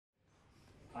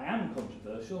find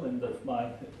controversial in that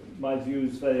my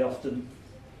views very often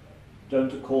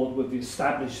don't accord with the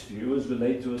established view as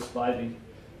relayed to us by the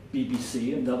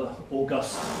BBC and other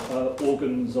august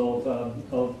organs of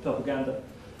propaganda.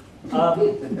 But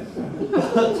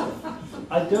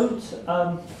I don't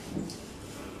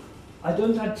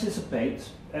anticipate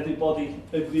everybody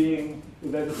agreeing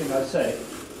with everything I say.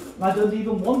 And I don't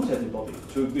even want everybody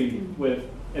to agree with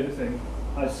everything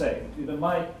I say. You know,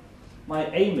 my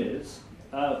aim is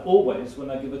always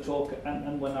when I give a talk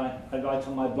and when I write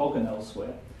on my blog and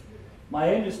elsewhere, my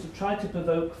aim is to try to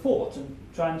provoke thought and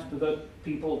trying to provoke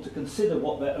people to consider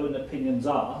what their own opinions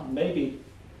are, maybe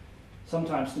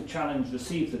sometimes to challenge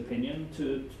received opinion,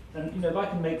 and you know, if I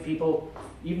can make people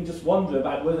even just wonder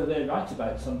about whether they're right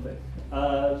about something,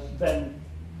 then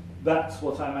that's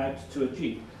what I'm out to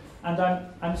achieve. And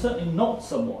I'm certainly not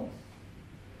someone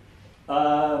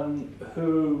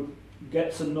who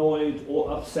gets annoyed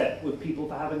or upset with people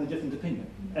for having a different opinion,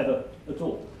 ever at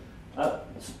all. I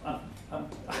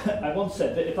once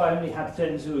said that if I only had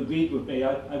friends who agreed with me,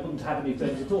 I wouldn't have any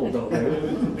friends at all, though.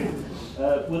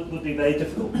 It would be very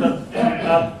difficult. But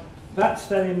that's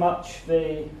very much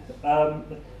the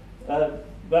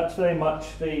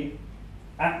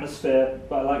atmosphere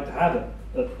that I like to have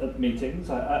at meetings.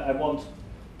 I want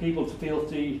people to feel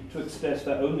free to express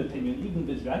their own opinion, even if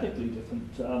it's radically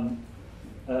different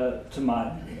to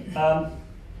mine.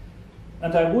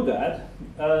 And I would add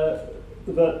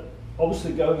that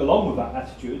obviously going along with that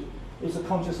attitude is the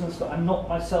consciousness that I'm not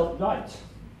myself right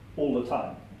all the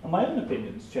time. And my own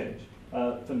opinions change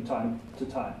from time to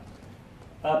time.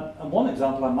 And one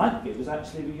example I might give is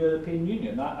actually the European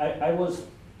Union. I was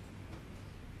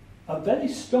a very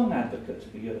strong advocate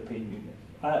of the European Union.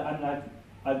 I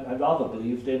rather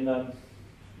believed in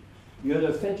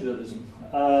Eurofederalism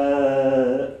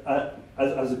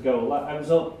as a goal. I was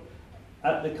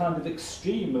at the kind of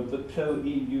extreme of the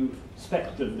pro-EU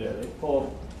spectrum, really,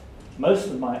 for most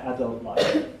of my adult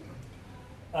life.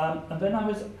 And then I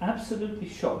was absolutely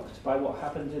shocked by what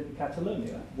happened in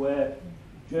Catalonia, where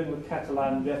during the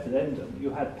Catalan referendum, you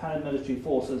had paramilitary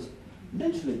forces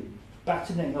literally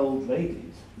battening old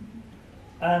ladies.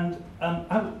 And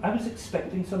I was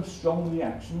expecting some strong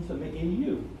reaction from the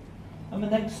EU. And the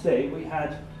next day, we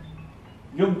had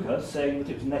Juncker saying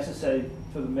that it was necessary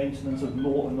for the maintenance of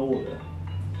law and order.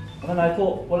 And then I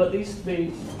thought, well, at least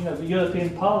the European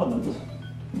Parliament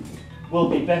will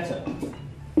be better.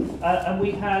 And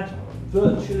we had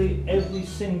virtually every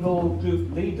single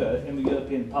group leader in the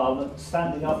European Parliament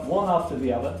standing up one after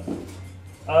the other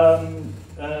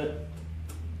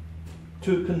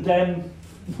to condemn,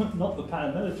 not the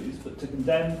paramilitaries, but to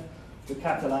condemn the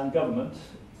Catalan government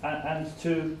and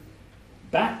to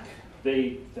back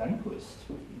the Francoist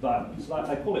violence.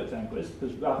 I call it Francoist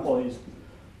because Rajoy's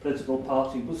political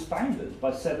party was founded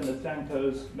by 7 of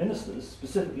Franco's ministers,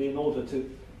 specifically in order to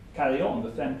carry on the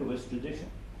Francoist tradition.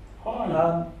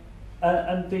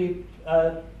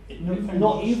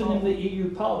 Not even in the EU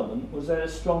Parliament was there a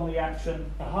strong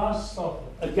reaction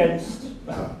against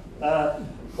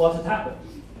what had happened.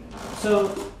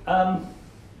 So,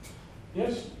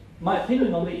 yes, my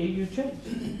opinion on the EU changed.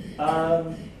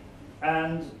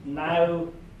 And now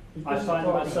I find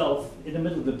myself in the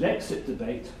middle of the Brexit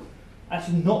debate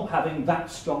actually not having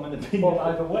that strong an opinion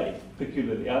either way,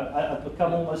 peculiarly. I've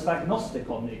become almost agnostic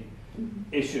on the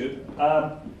issue.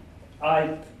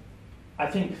 I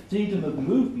think freedom of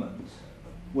movement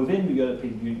within the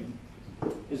European Union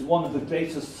is one of the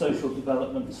greatest social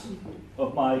developments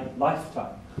of my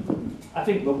lifetime. I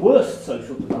think the worst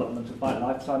social development of my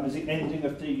lifetime is the ending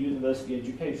of free university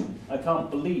education. I can't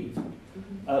believe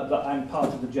that I'm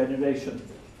part of a generation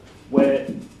where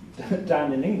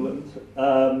down in England,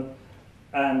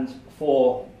 and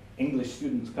for English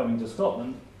students coming to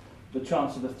Scotland, the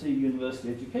chance of a free university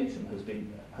education has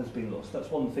been lost. That's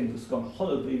one thing that's gone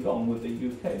horribly wrong with the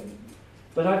UK.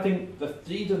 But I think the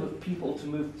freedom of people to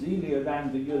move freely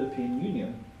around the European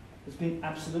Union has been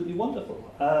absolutely wonderful.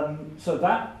 So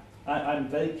that I'm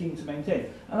very keen to maintain.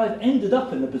 And I've ended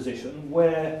up in a position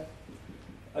where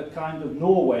a kind of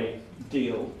Norway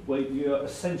deal, where you're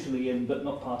essentially in but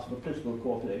not part of a political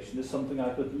cooperation, is something I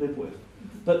could live with.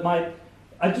 But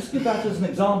I just give that as an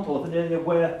example of an area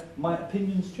where my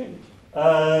opinions change.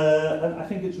 And I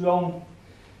think it's wrong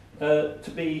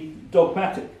to be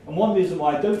dogmatic. And one reason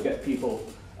why I don't get people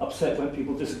upset when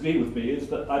people disagree with me is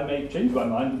that I may change my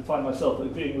mind and find myself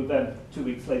agreeing with them 2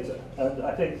 weeks later. And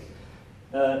I think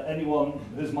anyone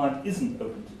whose mind isn't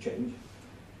open to change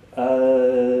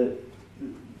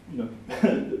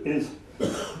is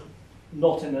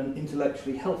not in an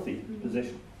intellectually healthy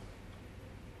position.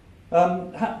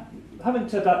 Having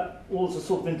said that, all as a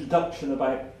sort of introduction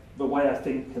about the way I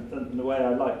think and the way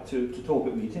I like to talk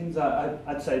at meetings,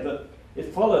 I'd say that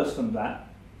it follows from that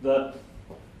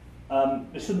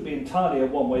it shouldn't be entirely a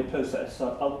one-way process.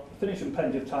 I'll finish in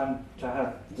plenty of time to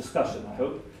have discussion, I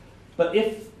hope. But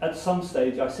if at some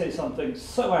stage I say something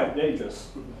so outrageous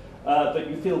that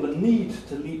you feel the need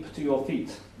to leap to your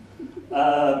feet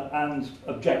and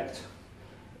object,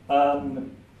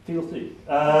 feel free.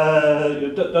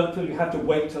 Don't feel you have to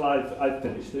wait till I've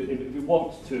finished. If you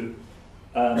want to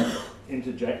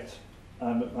interject,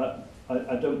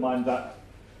 I don't mind that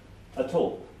at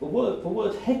all. The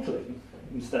word heckling,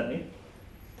 incidentally,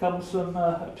 comes from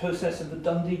a process in the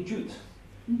Dundee jute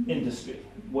industry,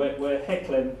 where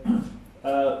heckling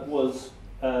was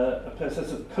a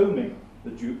process of combing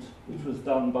the jute, which was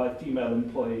done by female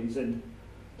employees in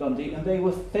Dundee, and they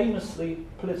were famously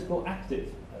politically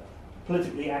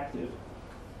active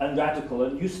and radical,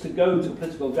 and used to go to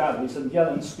political galleries and yell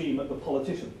and scream at the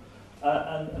politician,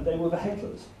 and they were the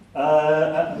hecklers,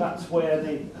 and that's where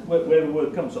the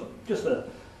word comes from. Just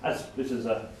as this is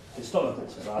a historical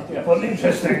society, I thought an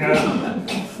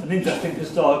interesting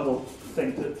historical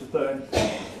thing to throw in.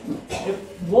 It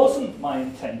wasn't my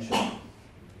intention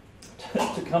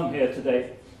to come here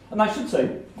today, and I should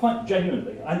say, quite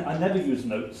genuinely, I never use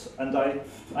notes, and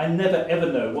I never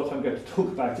ever know what I'm going to talk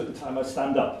about at the time I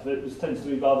stand up. It tends to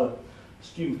be rather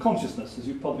stream of consciousness, as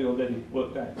you've probably already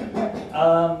worked out.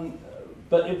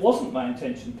 But it wasn't my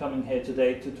intention coming here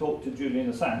today to talk to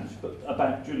Julian Assange,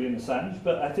 about Julian Assange,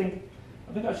 but I think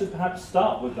I should perhaps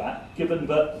start with that, given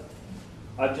that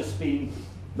I've just been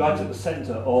right at the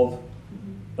centre of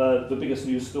the biggest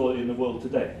news story in the world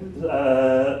today.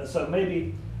 So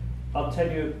maybe I'll tell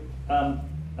you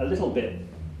a little bit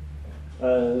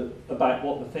about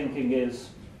what the thinking is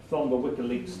from the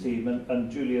Wikileaks team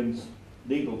and Julian's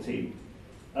legal team,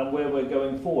 and where we're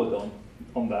going forward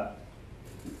on that.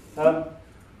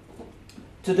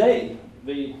 Today,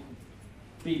 the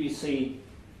BBC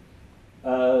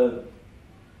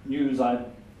news I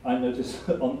noticed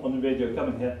on the radio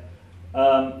coming here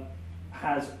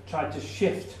has tried to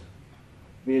shift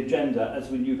the agenda, as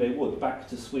we knew they would, back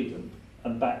to Sweden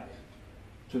and back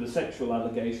to the sexual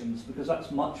allegations, because that's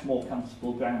much more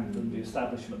comfortable ground than the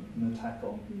establishment and attack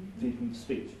on freedom of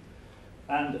speech.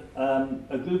 And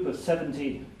a group of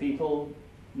 70 people,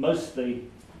 mostly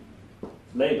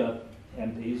Labour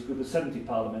MPs, a group of 70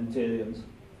 parliamentarians,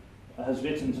 has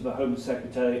written to the Home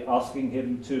Secretary asking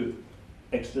him to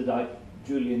extradite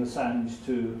Julian Assange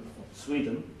to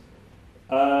Sweden.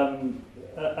 And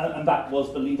that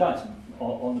was the lead item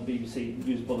on the BBC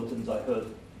news bulletins I heard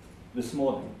this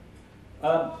morning.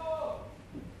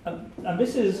 And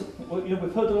this is, we've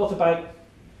heard a lot about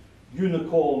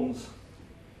unicorns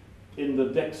in the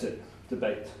Brexit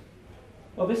debate.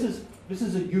 Well, this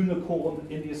is a unicorn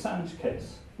in the Assange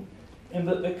case, in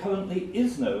that there currently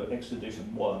is no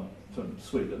extradition warrant from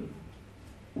Sweden,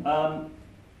 and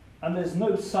there's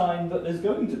no sign that there's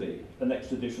going to be an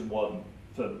extradition warrant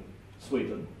from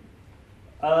Sweden,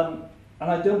 and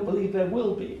I don't believe there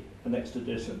will be an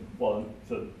extradition warrant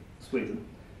from Sweden.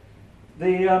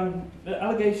 The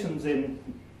allegations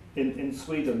in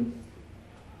Sweden,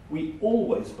 we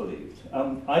always believed,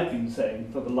 I've been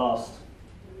saying for the last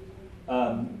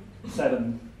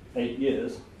 7-8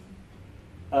 years,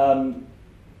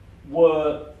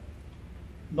 were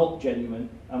not genuine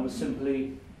and were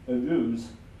simply a ruse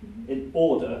in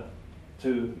order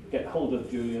to get hold of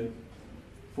Julian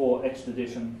for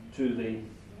extradition to the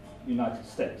United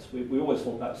States. We always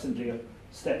thought that was simply a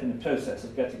step in the process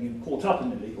of getting him caught up in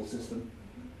the legal system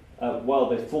while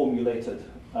they formulated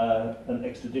an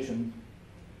extradition,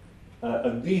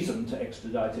 a reason to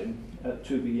extradite him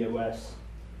to the US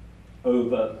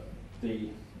over the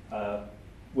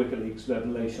Wikileaks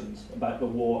revelations about the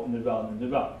war in Iran and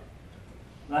Iraq.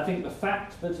 And I think the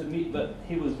fact that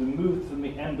he was removed from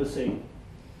the embassy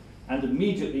and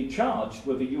immediately charged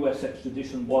with a US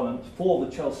extradition warrant for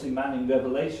the Chelsea Manning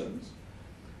revelations,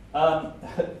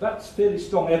 that's fairly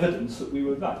strong evidence that we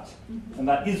were right. And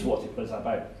that is what it was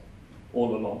about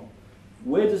all along.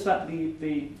 Where does that leave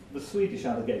the Swedish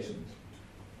allegations?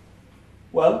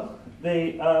 Well,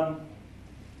 the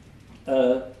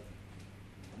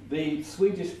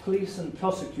Swedish police and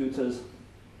prosecutors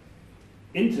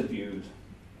interviewed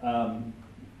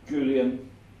Julian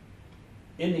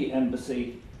in the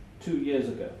embassy 2 years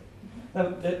ago.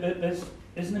 Now, there's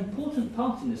an important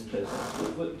part in this process,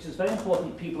 which is very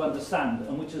important people understand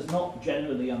and which is not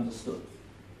generally understood.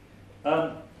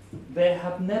 There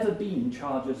have never been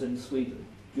charges in Sweden.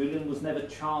 Julian was never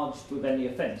charged with any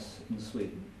offence in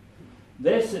Sweden.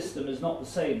 Their system is not the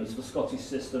same as the Scottish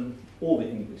system or the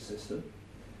English system.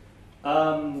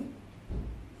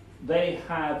 they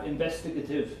have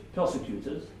investigative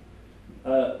prosecutors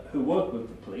who work with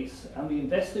the police, and the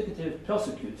investigative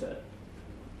prosecutor,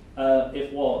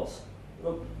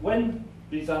 when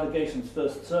these allegations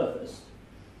first surfaced,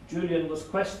 Julian was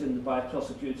questioned by a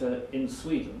prosecutor in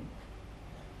Sweden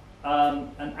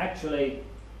and actually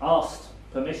asked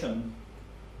permission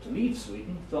to leave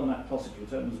Sweden from that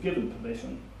prosecutor and was given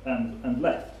permission and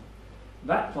left.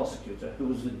 That prosecutor, who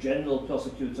was the general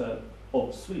prosecutor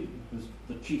of Sweden, who was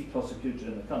the chief prosecutor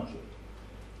in the country,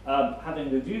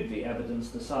 having reviewed the evidence,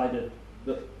 decided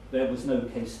that there was no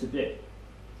case to be.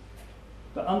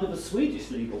 But under the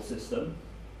Swedish legal system,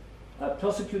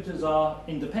 prosecutors are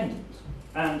independent,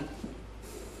 and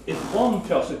if one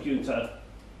prosecutor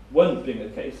won't bring a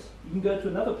case, you can go to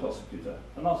another prosecutor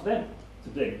and ask them to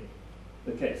bring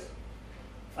the case.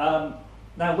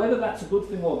 Now, whether that's a good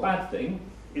thing or a bad thing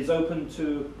is open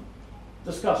to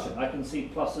discussion. I can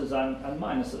see pluses and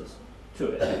minuses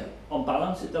to it. On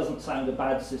balance, it doesn't sound a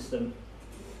bad system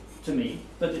to me,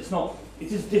 but it's not.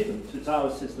 It is different. It's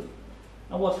our system.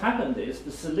 And what happened is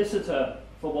the solicitor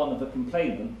for one of the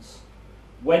complainants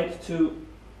went to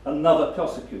another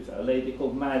prosecutor, a lady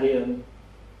called Marian,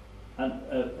 and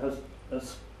has a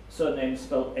surname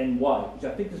spelled N-Y, which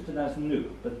I think is pronounced Nu,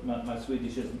 but my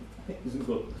Swedish isn't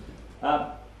good.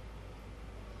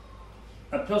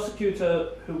 A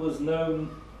prosecutor who was known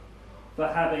for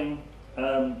having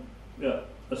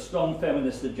a strong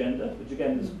feminist agenda, which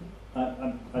again is,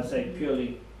 I say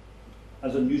purely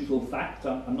as a neutral fact,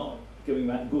 I'm not giving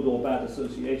that good or bad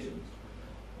associations,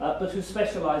 but who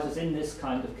specialises in this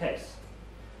kind of case.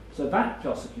 So that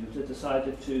prosecutor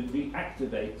decided to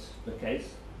reactivate the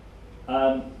case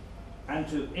and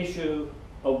to issue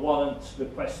a warrant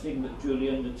requesting that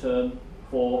Julian return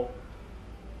for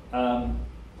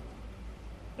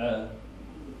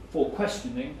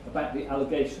questioning about the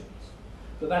allegations.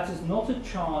 But that is not a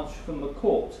charge from the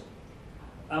court.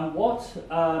 And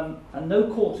and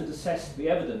no court had assessed the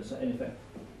evidence or anything.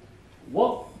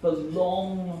 What the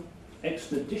long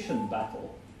extradition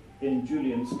battle in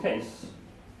Julian's case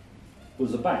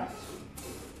was about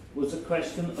was a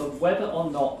question of whether or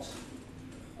not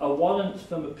a warrant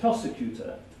from a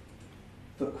prosecutor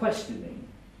for questioning,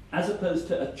 as opposed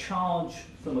to a charge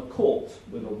from a court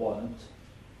with a warrant,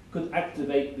 could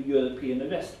activate the European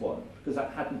arrest warrant, because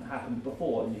that hadn't happened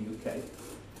before in the UK.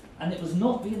 And it was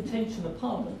not the intention of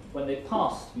Parliament, when they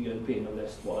passed the European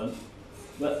arrest warrant,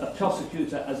 that a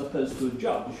prosecutor, as opposed to a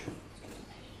judge,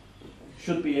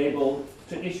 should be able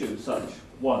to issue such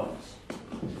warrants.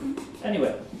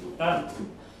 Anyway,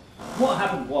 what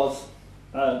happened was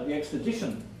the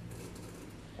extradition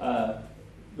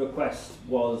request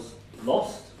was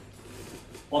lost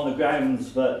on the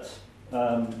grounds that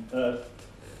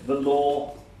the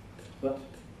law, that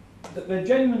there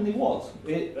genuinely was,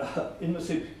 in the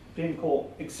Supreme Court,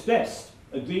 expressed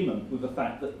agreement with the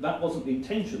fact that that wasn't the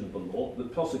intention of the law,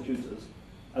 that prosecutors,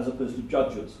 as opposed to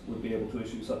judges, would be able to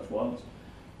issue such warrants,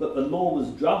 but the law was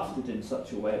drafted in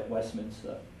such a way at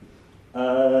Westminster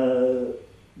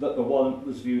that the warrant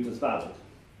was viewed as valid.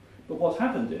 But what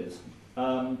happened is,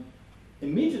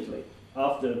 immediately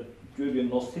after Julian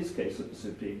lost his case at the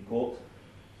Supreme Court,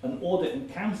 an order in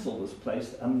council was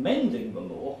placed amending the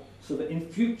law so that in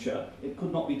future it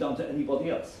could not be done to anybody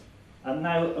else. And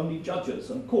now only judges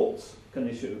and courts can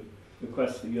issue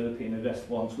requests for European arrest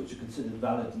warrants which are considered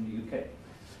valid in the UK.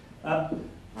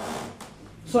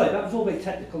 Sorry, that was all very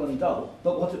technical and dull,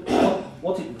 but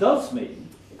what it does mean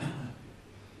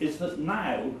is that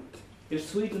now, if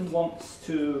Sweden wants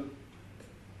to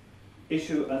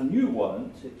issue a new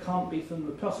warrant, it can't be from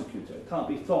the prosecutor. It can't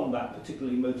be from that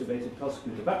particularly motivated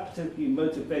prosecutor. That particularly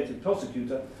motivated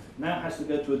prosecutor now has to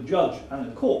go to a judge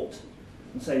and a court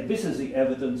and say, this is the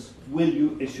evidence, will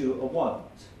you issue a warrant?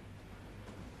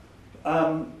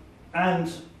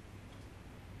 And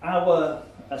our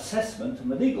assessment,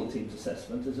 and the legal team's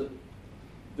assessment, is that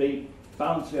the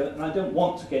balance, and I don't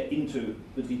want to get into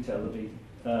the detail of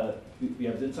the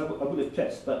evidence, I would have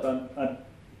pressed, but I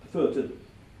prefer to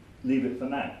leave it for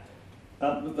now.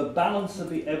 The balance of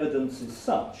the evidence is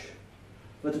such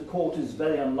that a court is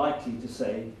very unlikely to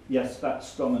say, yes, that's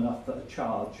strong enough for a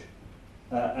charge,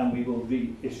 and we will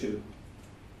reissue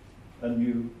a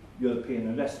new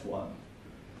European arrest warrant.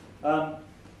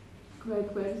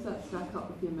 Greg, where does that stack up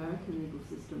with the American legal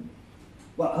system?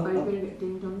 Well, Are you going to get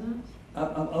dinged on that?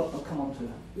 I'll come on to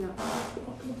that. Yeah.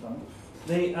 I'll come on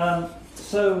to that.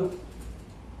 So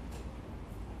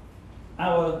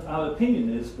our opinion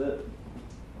is that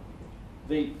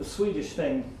the Swedish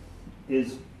thing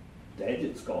is dead,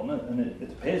 it's gone, and it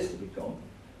appears to be gone.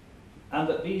 and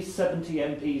that these 70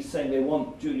 MPs saying they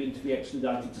want Julian to be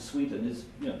extradited to Sweden is,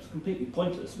 it's completely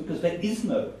pointless, because there is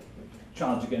no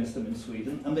charge against him in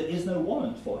Sweden, and there is no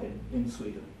warrant for him in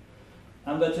Sweden.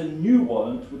 And that a new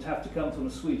warrant would have to come from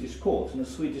a Swedish court, and a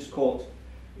Swedish court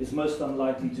is most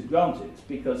unlikely to grant it,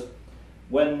 because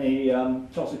when the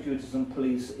prosecutors and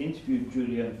police interviewed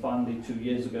Julian finally 2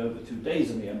 years ago for 2 days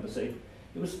in the embassy,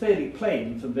 it was fairly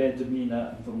plain from their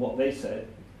demeanour and from what they said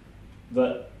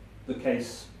that the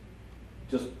case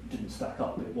just didn't stack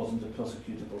up. It wasn't a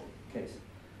prosecutable case.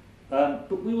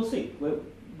 But we will see.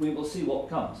 We will see what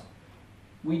comes.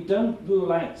 We don't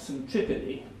rule out some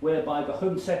trickery whereby the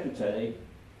Home Secretary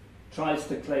tries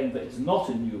to claim that it's not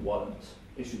a new warrant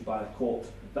issued by a court,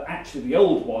 that actually the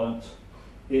old warrant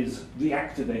is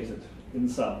reactivated in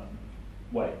some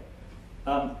way.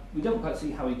 We don't quite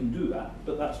see how he can do that,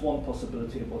 but that's one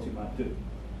possibility of what he might do.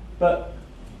 But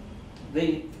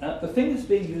the thing is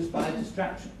being used by a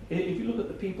distraction. If you look at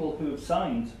the people who have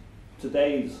signed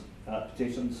today's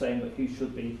petition saying that he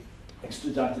should be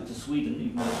extradited to Sweden,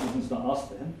 even though Sweden's not asked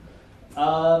for him,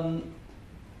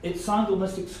 it's signed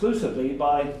almost exclusively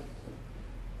by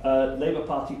Labour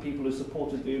Party people who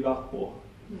supported the Iraq War.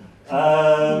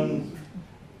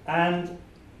 And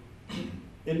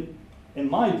in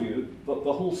my view,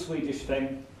 the whole Swedish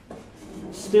thing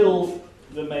still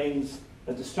remains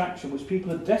a distraction which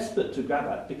people are desperate to grab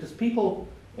at, because people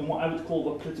in what I would call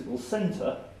the political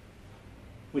centre,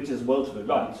 which is well to the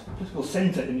right, political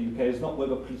centre in the UK is not where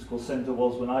the political centre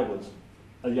was when I was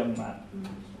a young man.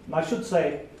 And I should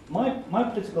say, my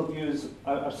political views,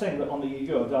 I'm saying that on the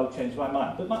EU I'll change my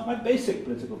mind, but my basic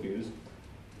political views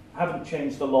haven't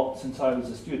changed a lot since I was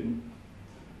a student.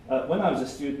 When I was a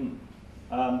student,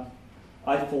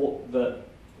 I thought that,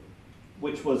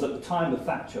 which was at the time of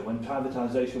Thatcher, when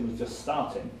privatisation was just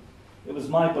starting, it was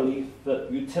my belief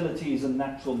that utilities and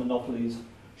natural monopolies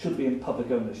should be in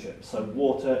public ownership. So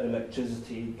water,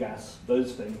 electricity, gas,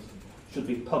 those things should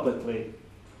be publicly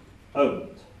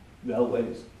owned,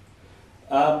 railways.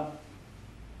 And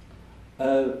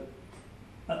I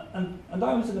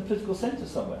was in a political centre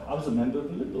somewhere. I was a member of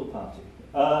the Liberal Party.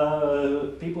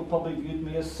 People probably viewed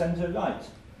me as centre-right.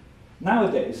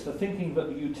 Nowadays, for thinking that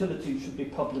the utilities should be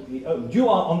publicly owned, you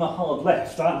are on the hard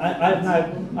left. I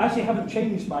actually haven't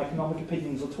changed my economic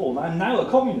opinions at all. I'm now a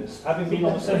communist, having been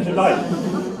on the centre-right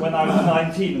when I was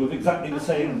 19 with exactly the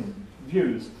same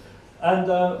views. And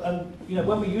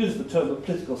when we use the term of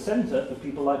political centre for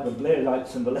people like the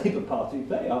Blairites and the Labour Party,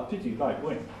 they are pretty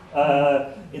right-wing.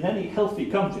 In any healthy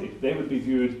country, they would be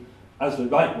viewed as the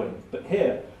right-wing. But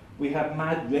here, we have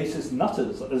mad racist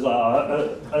nutters as our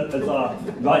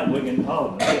right wing in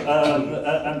Parliament,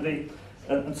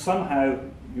 and somehow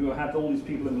you have all these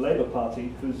people in the Labour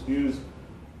Party whose views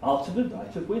are to the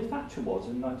right of where Thatcher was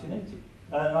in 1980,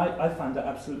 and I find that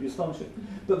absolutely astonishing.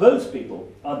 But those people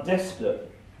are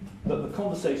desperate that the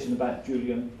conversation about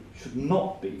Julian should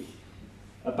not be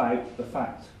about the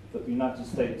fact that the United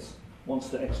States wants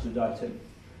to extradite him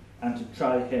and to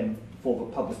try him for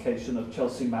the publication of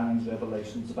Chelsea Manning's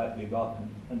revelations about the Iraq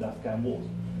and Afghan wars.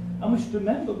 And we should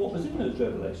remember what was in those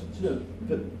revelations.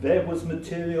 That there was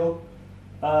material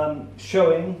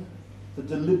showing the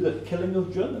deliberate killing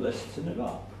of journalists in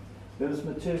Iraq. There was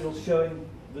material showing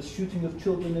the shooting of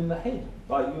children in the head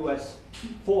by US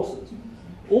forces.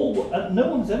 No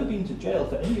one's ever been to jail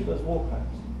for any of those war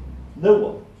crimes. No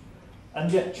one.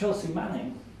 And yet Chelsea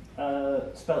Manning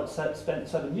spent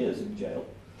 7 years in jail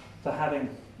for having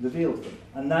revealed them.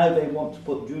 And now they want to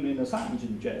put Julian Assange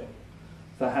in jail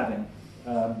for having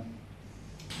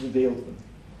revealed them.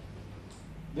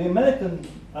 The American,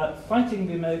 fighting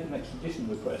the American extradition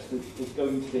request is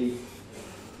going to be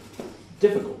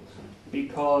difficult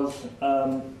because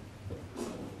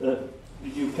the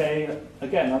UK,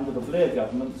 again under the Blair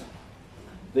government,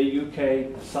 the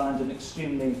UK signed an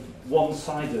extremely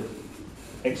one-sided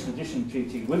extradition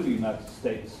treaty with the United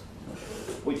States,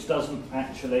 which doesn't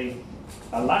actually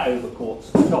allow the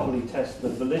courts to properly test the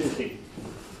validity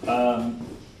of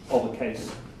a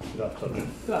case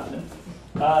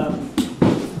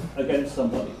against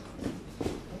somebody.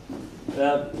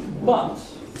 But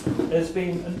there's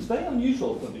been, and it's very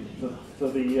unusual for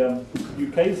the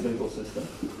UK's legal system,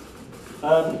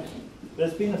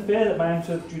 there's been a fair amount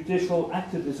of judicial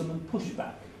activism and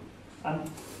pushback. And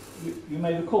you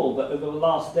may recall that over the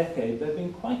last decade there have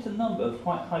been quite a number of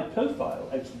quite high-profile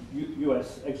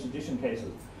US extradition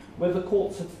cases where the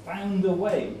courts have found a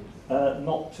way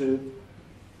not to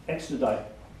extradite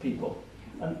people.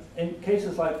 And in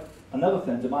cases like another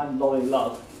friend of mine, Laurie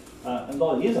Love, and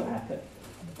Laurie is a hacker,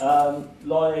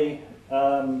 Laurie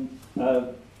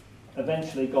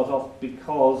eventually got off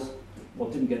because, well,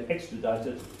 didn't get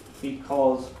extradited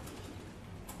because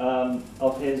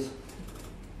of his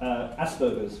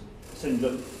Asperger's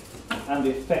syndrome and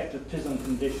the effect of prison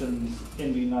conditions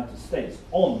in the United States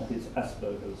on his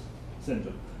Asperger's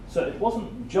syndrome. So it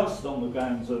wasn't just on the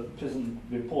grounds of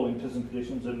the appalling prison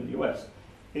conditions in the US.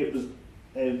 It was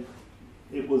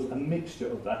a mixture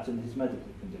of that and his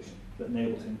medical condition that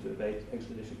enabled him to evade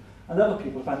extradition. And other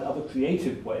people found other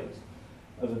creative ways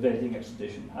of evading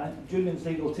extradition. And Julian's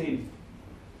legal team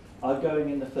are going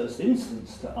in the first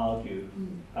instance to argue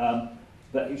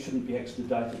that he shouldn't be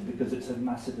extradited because it's a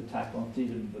massive attack on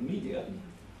freedom of the media.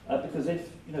 Because if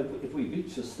we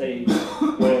reach a stage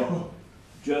where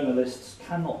journalists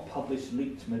cannot publish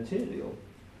leaked material,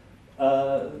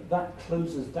 that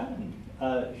closes down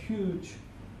huge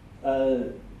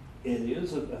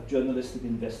areas of journalistic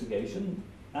investigation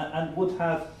and would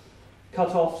have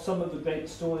cut off some of the great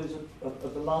stories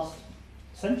of the last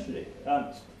century.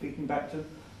 Speaking back to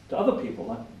other people,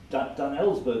 like Dan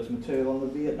Ellsberg's material on the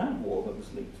Vietnam War that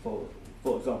was leaked, for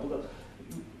example. That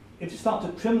if you start to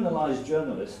criminalise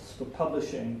journalists for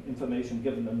publishing information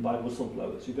given them by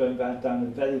whistleblowers, you're going down a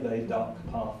very, very dark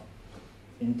path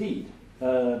indeed.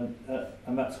 And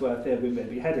that's where I fear we may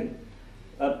be heading.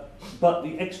 But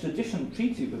the extradition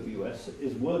treaty with the US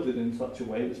is worded in such a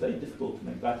way it's very difficult to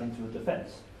make that into a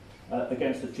defence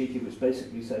against a treaty which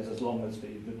basically says as long as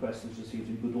the request is received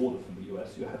in good order from the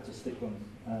US, you have to stick them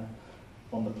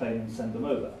on the plane and send them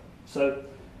over. So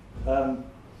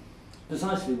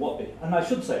precisely and I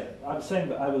should say, I was saying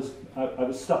that I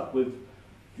was stuck with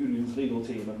Julian's legal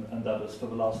team and others for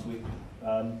the last week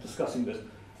discussing this.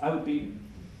 I would be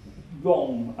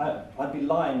wrong, I'd be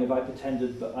lying if I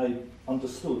pretended that I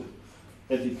understood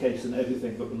every case and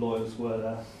everything that the lawyers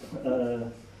were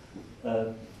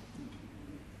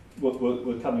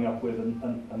coming up with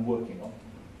and working on.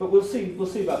 But we'll see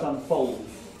that unfold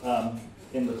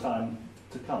in the time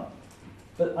to come.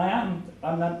 But I'm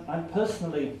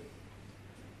personally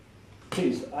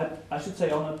pleased. I should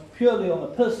say purely on a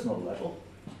personal level,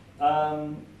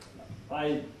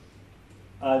 I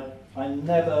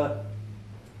never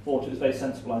thought it was a very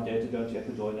sensible idea to go to the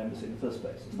Ecuadorian Embassy in the first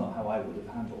place. It's not how I would have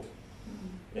handled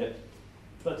it.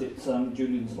 But it's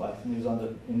Julian's life, and he was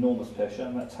under enormous pressure,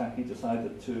 and that's how he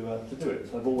decided to do it.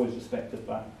 So I've always respected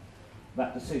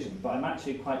that decision. But I'm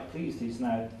actually quite pleased he's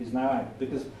now out,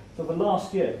 because for the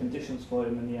last year, conditions for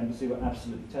him in the embassy were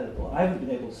absolutely terrible. I haven't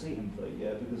been able to see him for a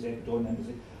year because the Ecuadorian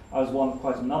Embassy, I was one of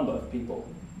quite a number of people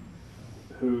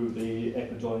who the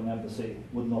Ecuadorian Embassy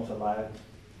would not allow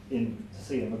in to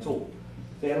see him at all.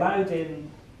 They allowed in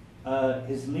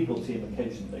his legal team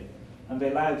occasionally, and they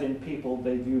allowed in people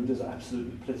they viewed as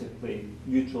absolutely politically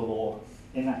neutral or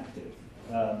inactive,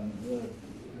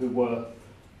 who were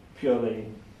purely,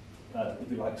 if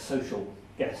you like, social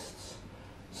guests.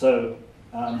 So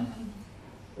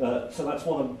that's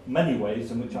one of many ways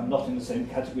in which I'm not in the same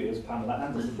category as Pamela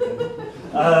Anderson.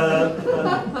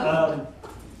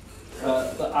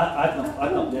 But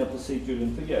I've not been able to see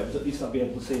Julian for years. At least I'll be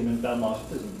able to see him in Belmarsh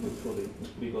prison, which will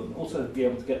be good. And also be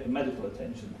able to get the medical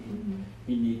attention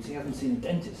he needs. He hasn't seen a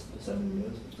dentist for 7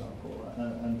 years, for example,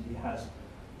 and he has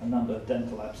a number of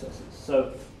dental abscesses.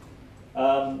 So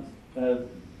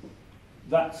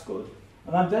that's good.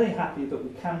 And I'm very happy that we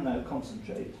can now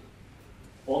concentrate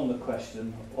on the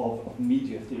question of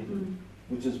media freedom,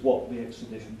 which is what the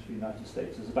extradition to the United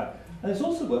States is about. And it's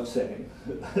also worth saying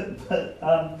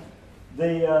that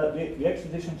the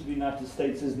extradition to the United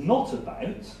States is not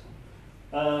about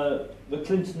the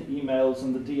Clinton emails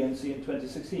and the DNC in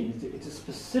 2016. It is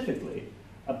specifically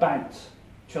about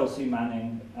Chelsea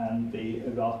Manning and the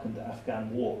Iraq and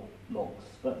Afghan war logs.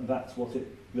 That's what it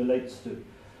relates to.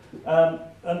 And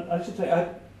I should say,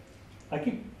 I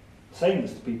keep saying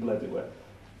this to people everywhere.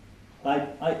 I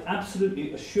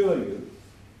absolutely assure you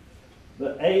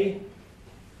that A,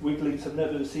 Wikileaks have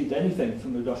never received anything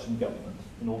from the Russian government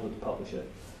in order to publish it,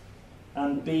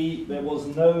 and B, there was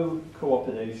no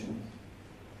cooperation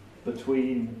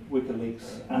between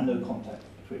WikiLeaks and no contact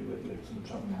between WikiLeaks and the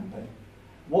Trump campaign.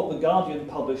 What The Guardian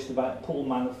published about Paul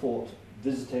Manafort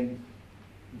visiting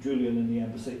Julian in the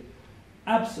embassy,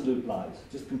 absolute lies,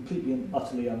 just completely and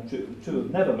utterly untrue. The two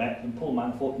have never met, and Paul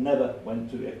Manafort never went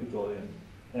to the Ecuadorian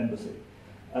embassy.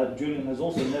 Julian has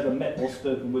also never met or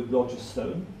spoken with Roger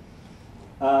Stone.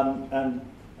 And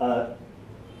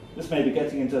this may be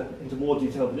getting into more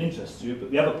detail than interests you, but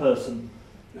the other person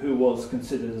who was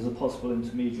considered as a possible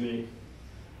intermediary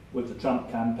with the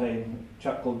Trump campaign, a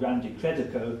chap called Randy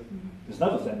Credico, who's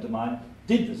another friend of mine,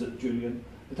 did visit Julian,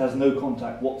 but has no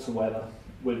contact whatsoever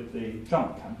with the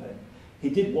Trump campaign. He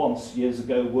did once, years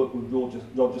ago, work with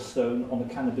Roger Stone on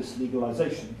the cannabis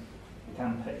legalization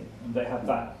campaign, and they had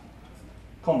that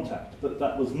contact, but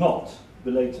that was not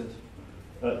related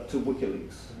to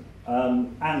WikiLeaks.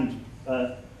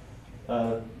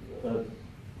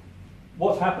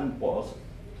 What happened was,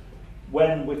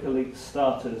 when WikiLeaks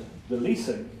started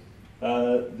releasing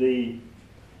the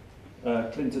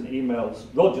Clinton emails,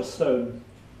 Roger Stone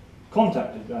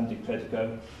contacted Randy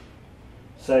Credico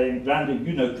saying, Randy,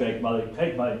 you know Craig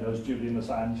Murray knows Julian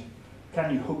Assange,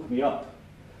 can you hook me up?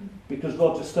 Because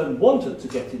Roger Stone wanted to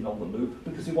get in on the loop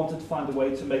because he wanted to find a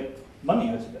way to make money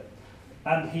out of it.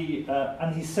 And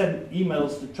he sent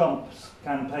emails to Trump's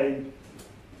campaign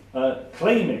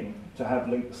claiming to have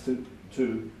links to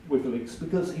WikiLeaks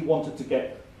because he wanted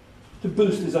to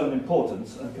boost his own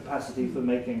importance and capacity for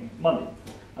making money.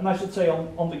 And I should say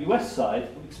on the US side,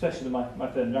 especially my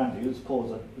friend Randy, who's poor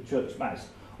as a church mouse,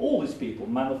 all these people,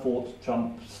 Manafort,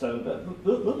 Trump, Stone, they're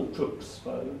little crooks,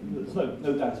 there's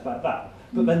no doubt about that.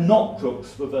 But they're not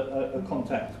crooks with a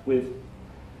contact with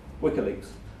WikiLeaks.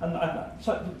 And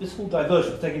so this whole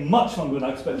diversion is taking much longer than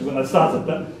I expected when I started.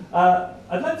 But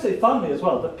I'd like to say finally as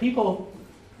well that people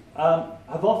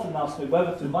have often asked me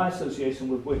whether through my association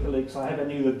with WikiLeaks I have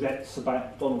any regrets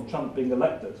about Donald Trump being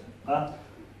elected.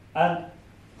 And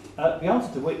the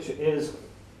answer to which is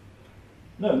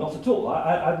no, not at all.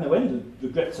 I have no end of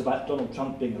regrets about Donald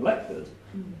Trump being elected,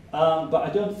 but I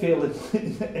don't feel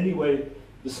in any way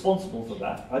responsible for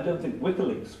that. I don't think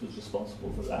WikiLeaks was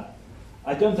responsible for that.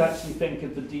 I don't actually think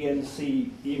if the DNC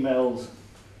emails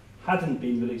hadn't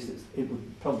been released, it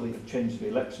would probably have changed the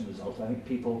election result. I think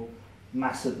people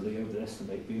massively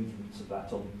overestimate the influence of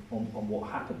that on what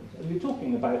happened. And you're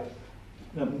talking about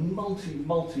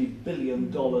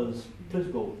multi-billion dollars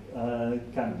political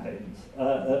campaigns,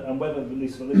 and whether the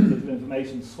release of a little bit of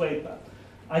information swayed that.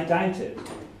 I doubt it.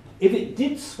 If it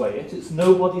did sway it, it's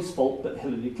nobody's fault but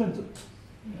Hillary Clinton.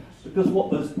 Because what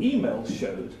those emails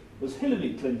showed was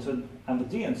Hillary Clinton and the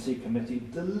DNC committee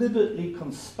deliberately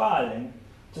conspiring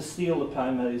to steal the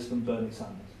primaries from Bernie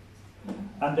Sanders.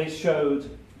 And they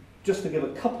showed, just to give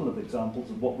a couple of examples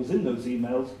of what was in those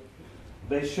emails,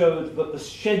 they showed that the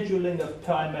scheduling of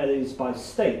primaries by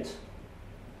state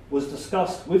was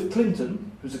discussed with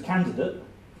Clinton, who's a candidate,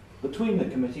 between the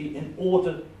committee in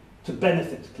order to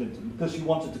benefit Clinton, because she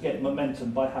wanted to get momentum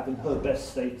by having her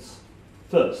best states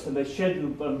first, and they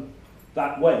scheduled them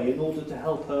that way in order to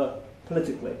help her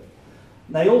politically.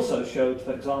 And they also showed,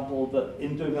 for example, that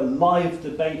in doing a live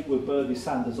debate with Bernie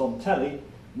Sanders on telly,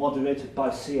 moderated by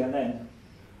CNN,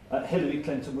 Hillary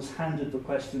Clinton was handed the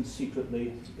questions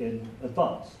secretly in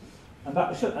advance. And that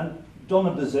was shown. And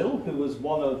Donna Brazile, who was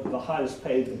one of the highest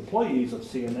paid employees of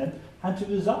CNN, had to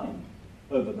resign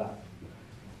over that.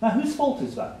 Now, whose fault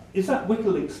is that? Is that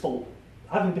WikiLeaks' fault?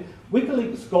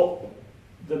 WikiLeaks got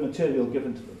the material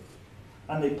given to them,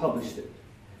 and they published it.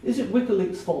 Is it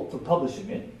WikiLeaks' fault for publishing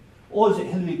it, or is it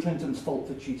Hillary Clinton's fault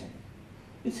for cheating?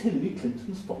 It's Hillary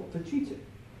Clinton's fault for cheating.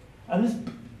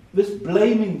 And this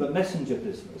blaming the messenger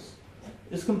business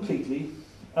is completely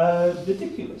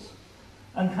ridiculous.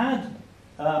 And had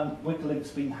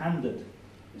WikiLeaks been handed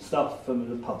stuff from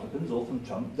the Republicans or from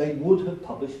Trump, they would have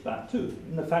published that too.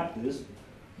 And the fact is,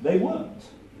 they weren't.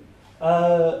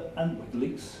 And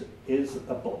WikiLeaks is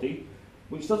a body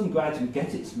which doesn't go out and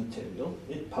get its material,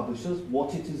 it publishes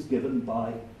what it is given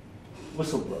by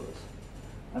whistleblowers.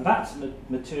 And that's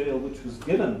material which was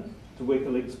given to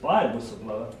WikiLeaks by a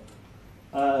whistleblower.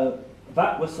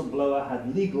 That whistleblower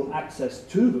had legal access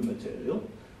to the material.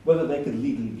 Whether they could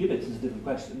legally give it is a different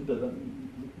question, but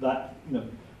that,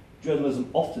 journalism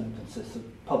often consists of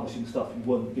publishing stuff you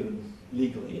weren't given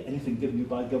legally. Anything given you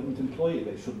by a government employee,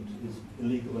 they shouldn't, is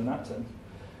illegal in that sense.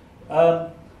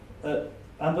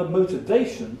 And the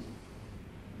motivation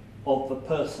of the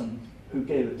person who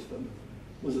gave it to them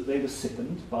was that they were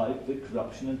sickened by the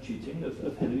corruption and cheating of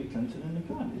Hillary Clinton and the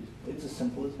crime. It's as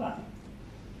simple as that.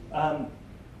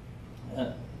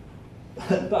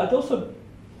 But I'd also,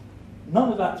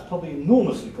 none of that's probably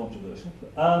enormously controversial,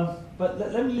 but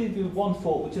let me leave you with one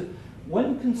thought, which is,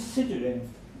 when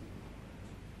considering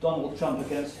Donald Trump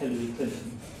against Hillary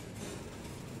Clinton,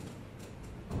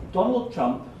 Donald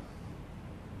Trump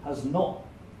has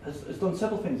done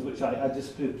several things which I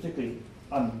dispute, particularly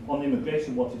on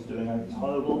immigration. What he's doing, I think, is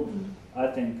horrible. I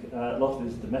think a lot of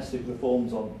his domestic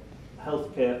reforms on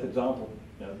healthcare, for example,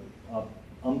 are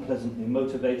unpleasantly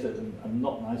motivated and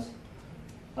not nice.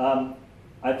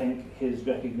 I think his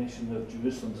recognition of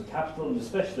Jerusalem as a capital, and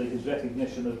especially his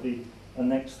recognition of the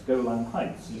annexed Golan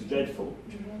Heights, is dreadful.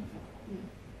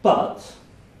 But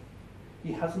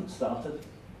he hasn't started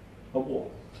a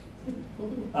war.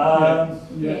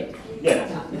 Yet.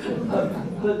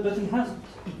 But he hasn't.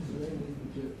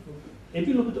 If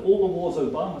you look at all the wars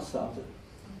Obama started,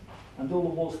 and all the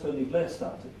wars Tony Blair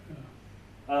started.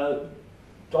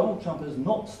 Donald Trump has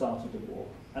not started a war,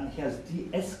 and he has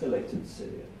de-escalated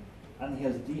Syria, and he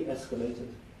has de-escalated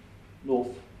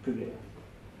North Korea,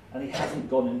 and he hasn't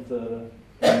gone in further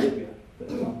in Libya, for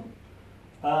example.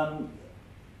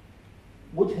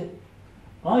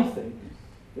 I think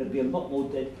there'd be a lot more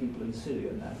dead people in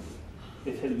Syria now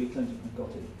if Hillary Clinton had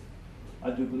got in.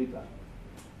 I do believe that.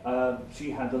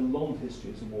 She had a long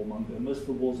history as a warmonger, and most of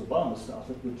the wars Obama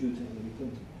started were due to Hillary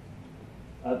Clinton.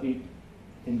 The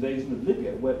invasion of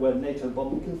Libya, where NATO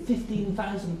bombed killed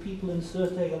 15,000 people in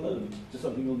Sirte alone, which is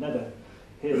something you'll never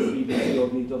hear the BBC or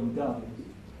read on The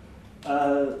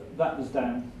Guardian. That was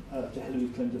down to Hillary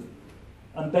Clinton.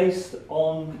 And based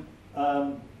on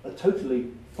a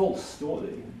totally false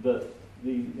story that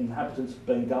the inhabitants of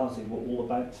Benghazi were all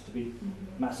about to be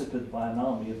massacred by an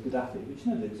army of Gaddafi, which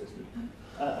never existed.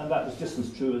 And that was just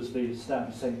as true as the Saddam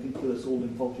Hussein can kill us all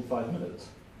in 45 minutes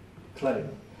claim.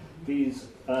 These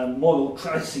moral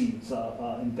crises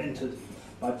are invented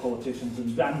by politicians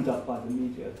and rammed up by the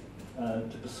media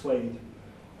to persuade,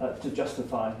 to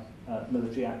justify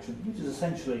military action, which is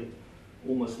essentially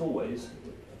almost always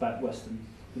about Western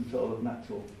control of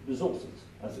natural resources,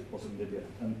 as it was in Libya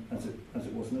and as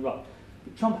it was in Iraq.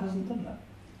 But Trump hasn't done that.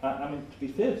 I mean, to be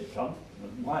fair to Trump,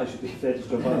 why I should be fair to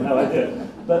Trump, I have no idea,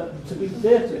 but to be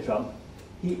fair to Trump,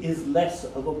 he is less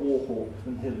of a war hawk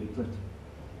than Hillary Clinton.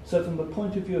 So from the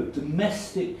point of view of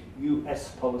domestic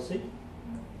US policy,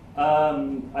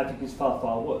 I think he's far,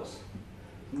 far worse.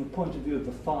 From the point of view of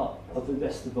the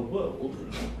rest of the world,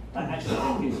 I actually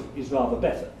think he's rather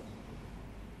better.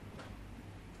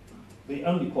 The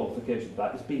only qualification for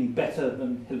that is being better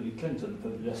than Hillary Clinton for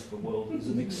the rest of the world is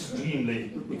an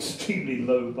extremely, extremely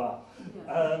low bar.